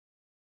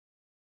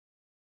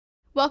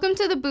Welcome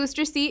to the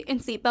booster seat and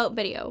seatbelt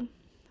video.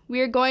 We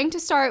are going to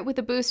start with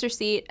the booster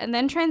seat and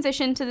then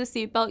transition to the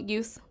seatbelt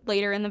use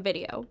later in the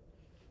video.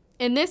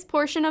 In this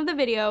portion of the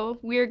video,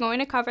 we are going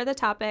to cover the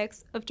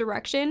topics of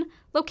direction,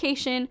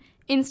 location,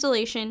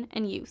 installation,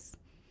 and use.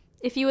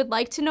 If you would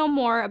like to know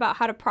more about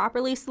how to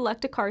properly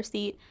select a car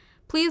seat,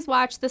 please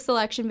watch the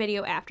selection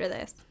video after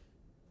this.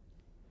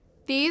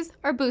 These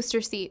are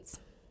booster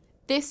seats.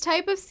 This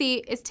type of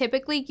seat is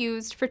typically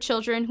used for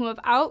children who have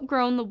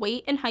outgrown the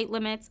weight and height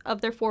limits of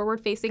their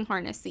forward-facing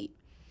harness seat.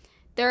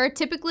 There are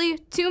typically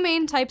two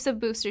main types of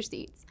booster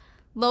seats: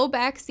 low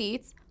back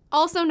seats,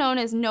 also known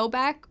as no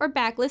back or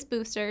backless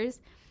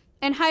boosters,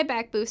 and high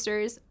back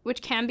boosters,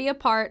 which can be a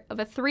part of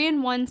a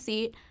 3-in-1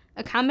 seat,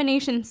 a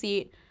combination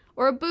seat,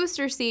 or a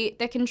booster seat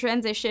that can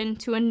transition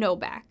to a no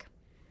back.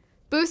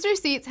 Booster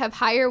seats have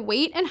higher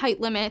weight and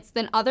height limits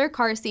than other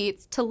car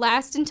seats to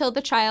last until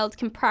the child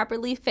can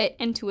properly fit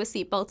into a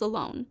seatbelt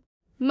alone.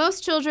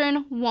 Most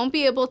children won't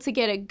be able to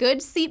get a good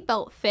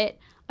seatbelt fit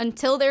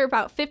until they're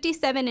about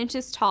 57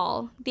 inches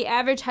tall, the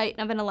average height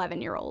of an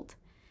 11-year-old.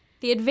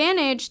 The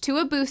advantage to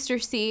a booster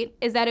seat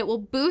is that it will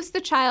boost the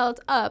child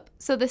up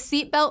so the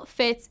seatbelt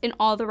fits in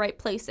all the right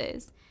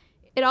places.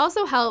 It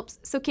also helps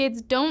so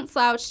kids don't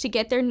slouch to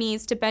get their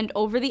knees to bend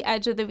over the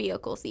edge of the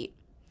vehicle seat.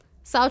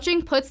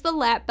 Slouching puts the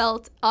lap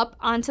belt up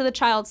onto the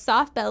child's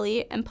soft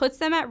belly and puts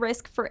them at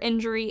risk for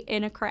injury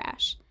in a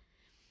crash.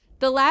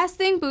 The last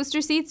thing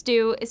booster seats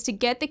do is to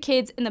get the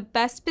kids in the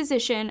best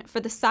position for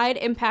the side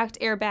impact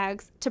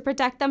airbags to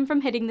protect them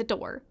from hitting the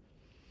door.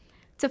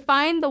 To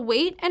find the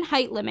weight and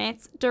height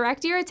limits,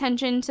 direct your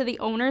attention to the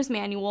owner's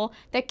manual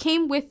that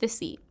came with the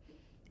seat.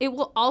 It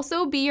will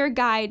also be your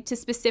guide to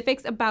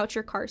specifics about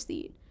your car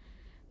seat.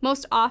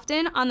 Most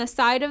often, on the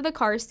side of the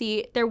car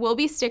seat, there will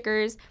be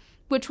stickers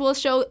which will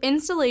show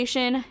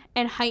installation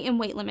and height and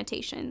weight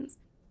limitations.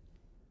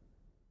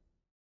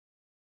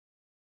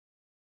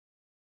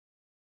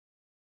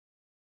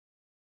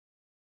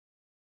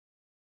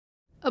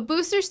 A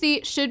booster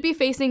seat should be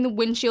facing the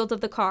windshield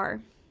of the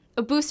car.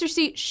 A booster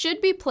seat should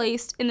be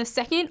placed in the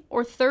second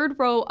or third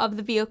row of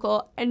the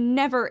vehicle and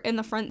never in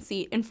the front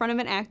seat in front of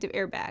an active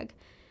airbag.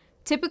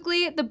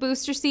 Typically, the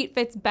booster seat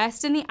fits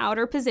best in the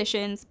outer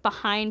positions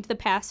behind the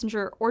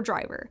passenger or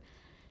driver.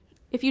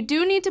 If you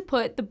do need to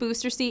put the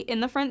booster seat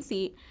in the front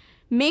seat,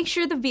 make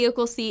sure the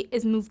vehicle seat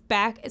is moved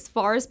back as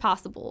far as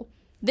possible.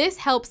 This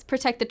helps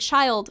protect the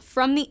child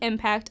from the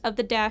impact of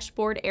the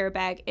dashboard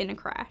airbag in a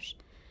crash.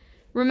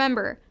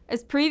 Remember,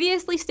 as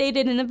previously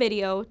stated in the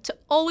video, to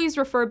always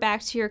refer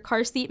back to your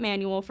car seat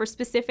manual for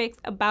specifics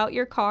about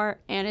your car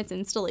and its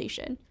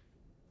installation.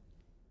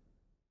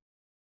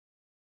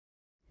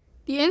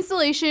 The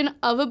installation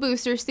of a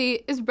booster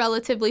seat is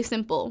relatively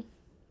simple.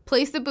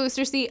 Place the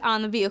booster seat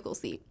on the vehicle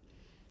seat.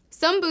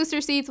 Some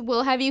booster seats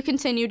will have you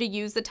continue to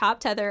use the top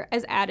tether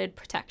as added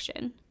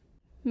protection.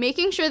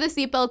 Making sure the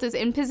seatbelt is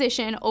in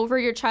position over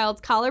your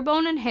child's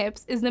collarbone and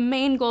hips is the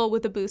main goal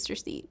with a booster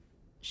seat.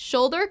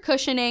 Shoulder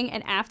cushioning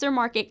and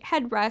aftermarket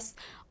headrests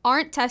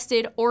aren't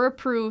tested or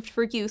approved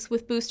for use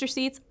with booster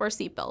seats or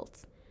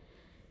seatbelts.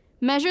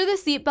 Measure the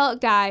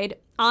seatbelt guide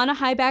on a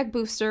high back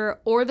booster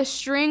or the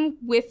string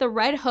with the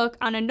red hook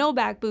on a no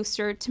back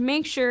booster to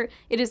make sure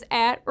it is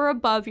at or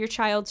above your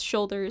child's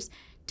shoulders,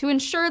 to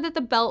ensure that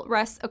the belt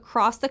rests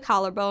across the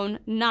collarbone,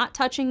 not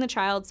touching the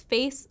child's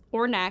face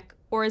or neck,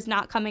 or is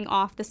not coming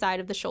off the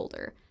side of the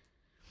shoulder.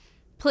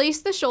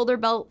 Place the shoulder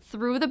belt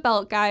through the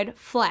belt guide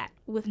flat,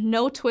 with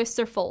no twists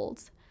or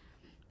folds.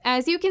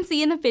 As you can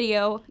see in the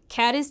video,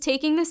 Kat is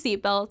taking the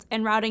seatbelt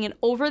and routing it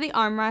over the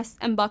armrests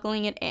and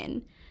buckling it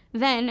in.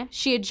 Then,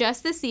 she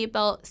adjusts the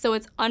seatbelt so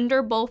it's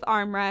under both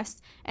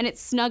armrests and it's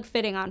snug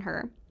fitting on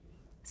her.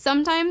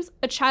 Sometimes,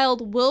 a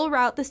child will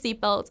route the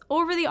seatbelt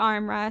over the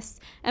armrests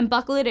and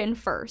buckle it in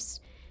first.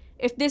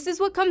 If this is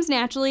what comes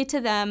naturally to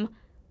them,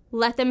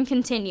 let them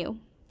continue.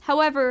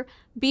 However,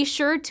 be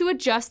sure to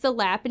adjust the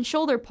lap and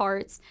shoulder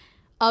parts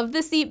of the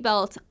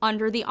seatbelt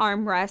under the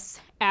armrests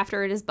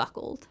after it is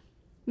buckled.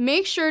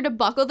 Make sure to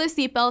buckle the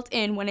seatbelt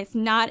in when it's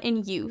not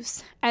in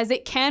use, as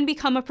it can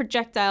become a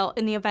projectile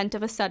in the event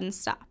of a sudden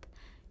stop.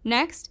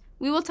 Next,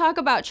 we will talk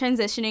about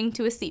transitioning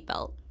to a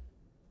seatbelt.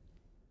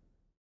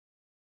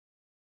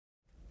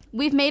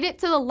 We've made it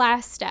to the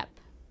last step,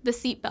 the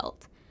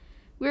seatbelt.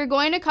 We are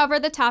going to cover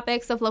the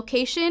topics of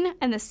location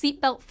and the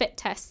seatbelt fit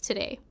test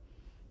today.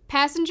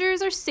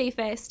 Passengers are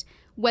safest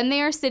when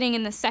they are sitting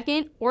in the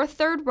second or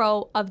third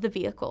row of the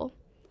vehicle.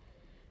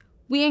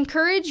 We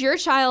encourage your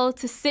child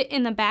to sit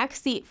in the back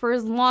seat for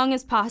as long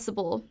as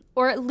possible,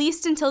 or at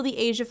least until the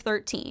age of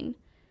 13.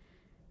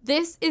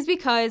 This is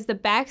because the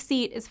back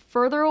seat is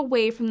further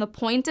away from the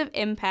point of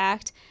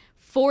impact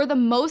for the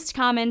most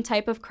common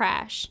type of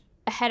crash,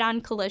 a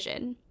head-on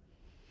collision.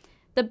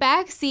 The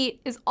back seat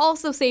is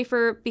also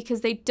safer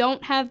because they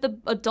don't have the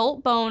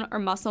adult bone or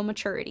muscle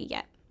maturity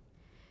yet.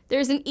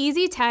 There's an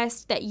easy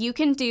test that you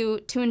can do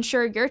to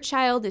ensure your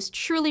child is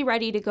truly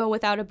ready to go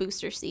without a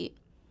booster seat.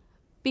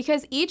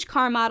 Because each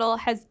car model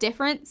has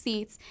different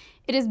seats,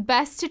 it is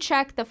best to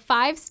check the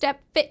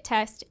 5-step fit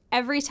test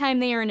every time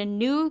they are in a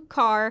new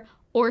car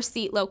or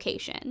seat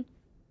location.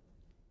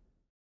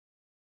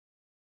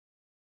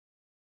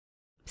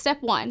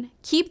 Step 1.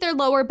 Keep their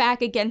lower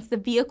back against the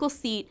vehicle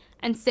seat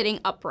and sitting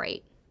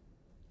upright.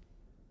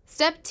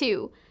 Step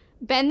 2.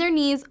 Bend their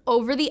knees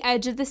over the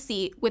edge of the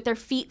seat with their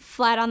feet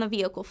flat on the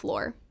vehicle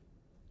floor.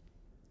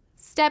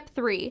 Step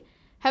 3.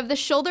 Have the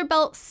shoulder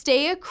belt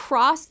stay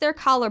across their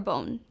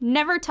collarbone,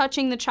 never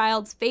touching the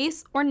child's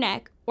face or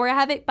neck, or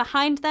have it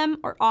behind them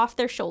or off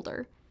their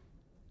shoulder.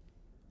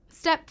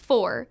 Step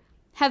 4.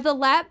 Have the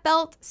lap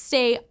belt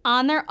stay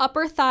on their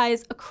upper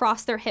thighs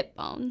across their hip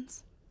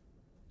bones.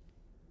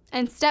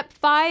 And step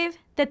 5,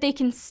 that they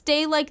can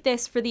stay like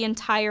this for the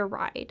entire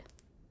ride.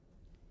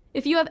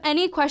 If you have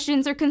any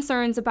questions or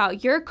concerns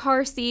about your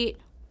car seat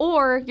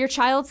or your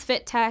child's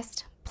fit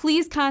test,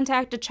 please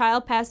contact a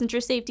child passenger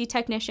safety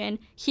technician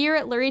here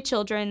at Lurie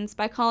Children's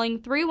by calling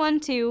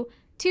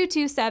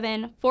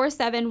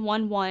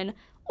 312-227-4711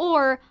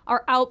 or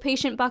our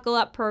outpatient buckle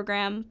up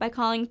program by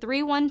calling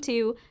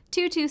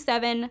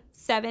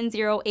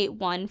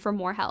 312-227-7081 for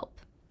more help.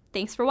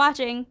 Thanks for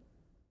watching.